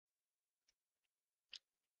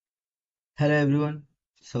Hello everyone.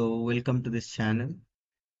 Welcome to this channel,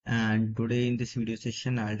 and today in this video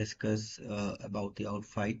session I'll discuss about the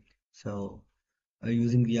outfile.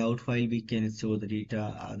 Using the outfile we can store the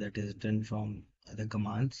data that is done from the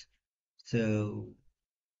commands. So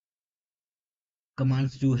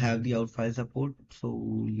commands do have the outfile support.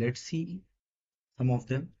 Let's see some of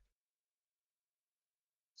them.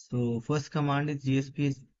 First command is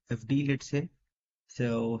gspfd, let's say.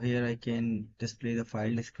 So here I can display the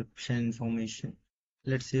file description information.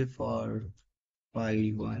 Let's say for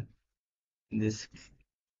file 1 in this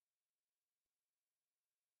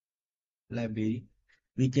library,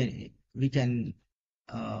 we can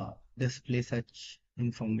display such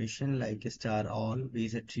information like star all,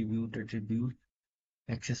 base attribute,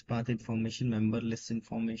 access path information, member list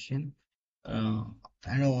information, uh,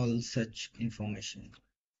 and all such information.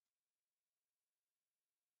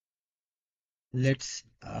 Let's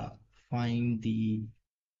find the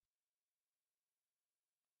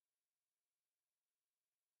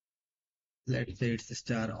let's say it's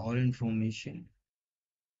star all information,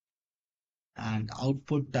 and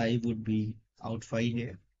output type would be outfile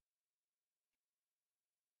here.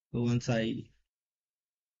 So once I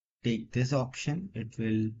take this option, it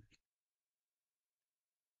will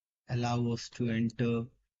allow us to enter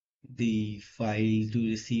the file to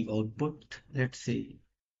receive output. Let's say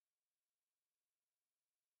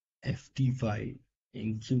FT file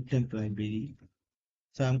in Qtemp library.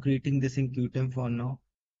 So I'm creating this in Qtemp for now.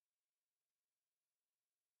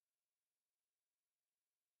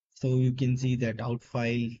 So you can see that out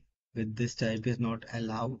file with this type is not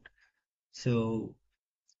allowed. So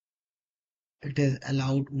it is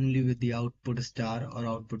allowed only with the output star or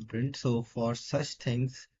output print. So for such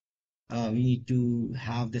things, we need to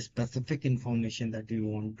have the specific information that we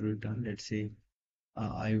want to return. Let's say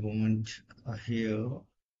I want here,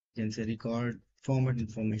 you can say record format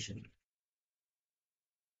information.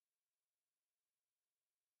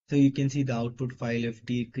 So you can see the output file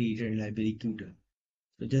ft created in library Qt.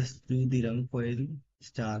 So just do the run query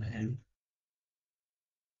star and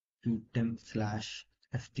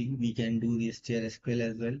qtemp/ft. We can do the SQL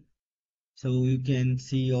as well. So you can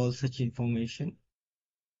see all such information.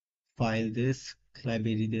 File this,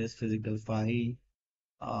 library this, physical file,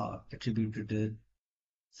 attributed to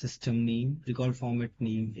system name, record format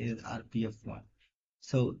name is RPF1.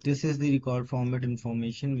 So this is the record format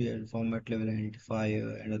information where format level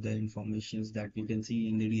identifier and other informations that we can see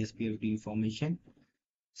in the DSPFD information.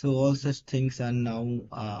 So all such things are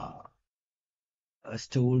now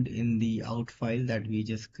stored in the out file that we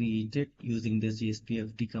just created using this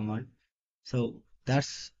gspfd command. So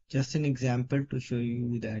that's just an example to show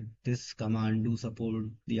you that this command do support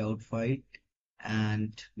the out file,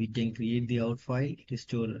 and we can create the out file to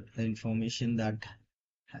store the information that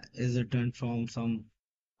is returned from some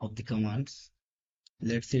of the commands.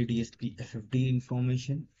 Let's say DSPFD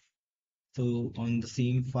information. So on the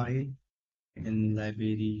same file in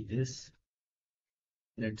library is,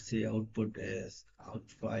 let's say output is out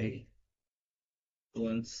file.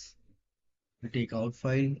 Once we take out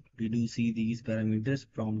file, we do see these parameters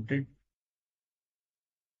prompted.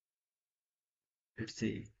 Let's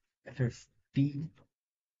say FFT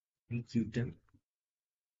in Qtem.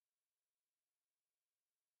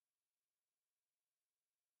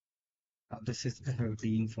 Now this is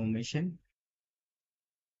FFT information.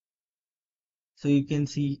 So you can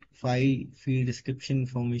see file field description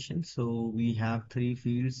information. So we have 3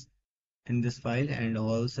 fields in this file, and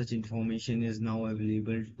all such information is now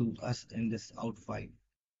available to us in this out file.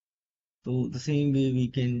 So the same way we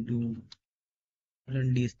can do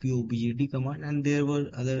run dsp command, and there were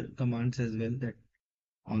other commands as well that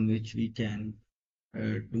on which we can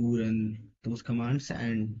do run those commands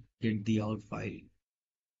and get the out file.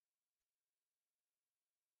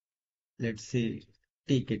 Let's say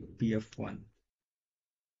take it pf1.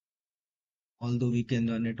 Although we can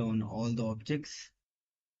run it on all the objects.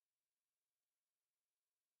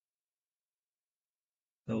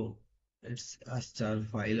 So it's a star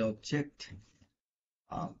file object.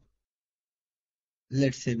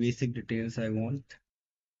 Let's say basic details I want.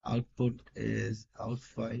 Output is out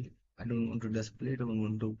file. I don't want to display, don't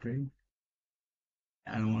want to print.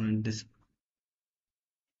 I want this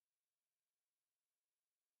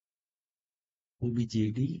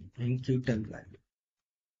objd and Qtemp library.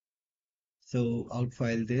 So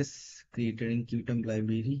outfile this created in Qtemp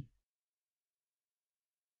library.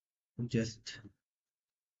 Just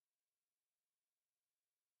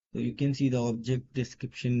so you can see the object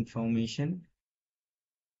description information.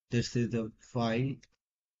 This is the file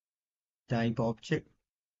type object.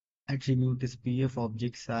 Attribute is pf,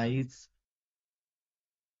 object size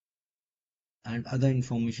and other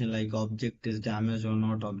information like object is damaged or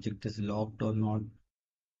not, object is locked or not,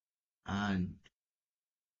 and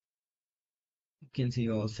you can see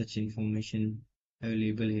all such information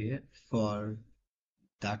available here for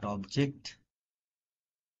that object.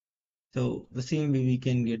 So the same way we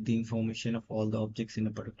can get the information of all the objects in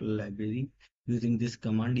a particular library using this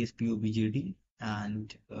command spobjd,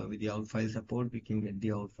 and with the outfile support we can get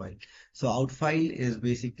the outfile. So outfile is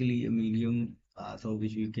basically a medium so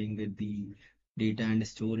which we can get the data and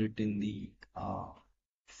store it in the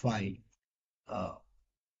file. Uh,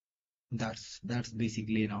 that's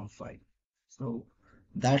basically an outfile. So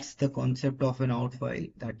that's the concept of an outfile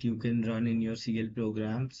that you can run in your CL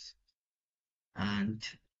programs, and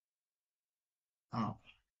uh,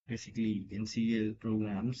 basically in CL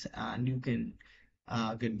programs, and you can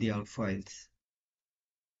get the out files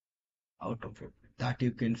out of it that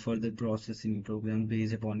you can further process in your program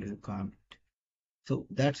based upon the requirement. So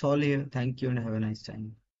that's all here. Thank you and have a nice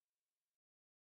time.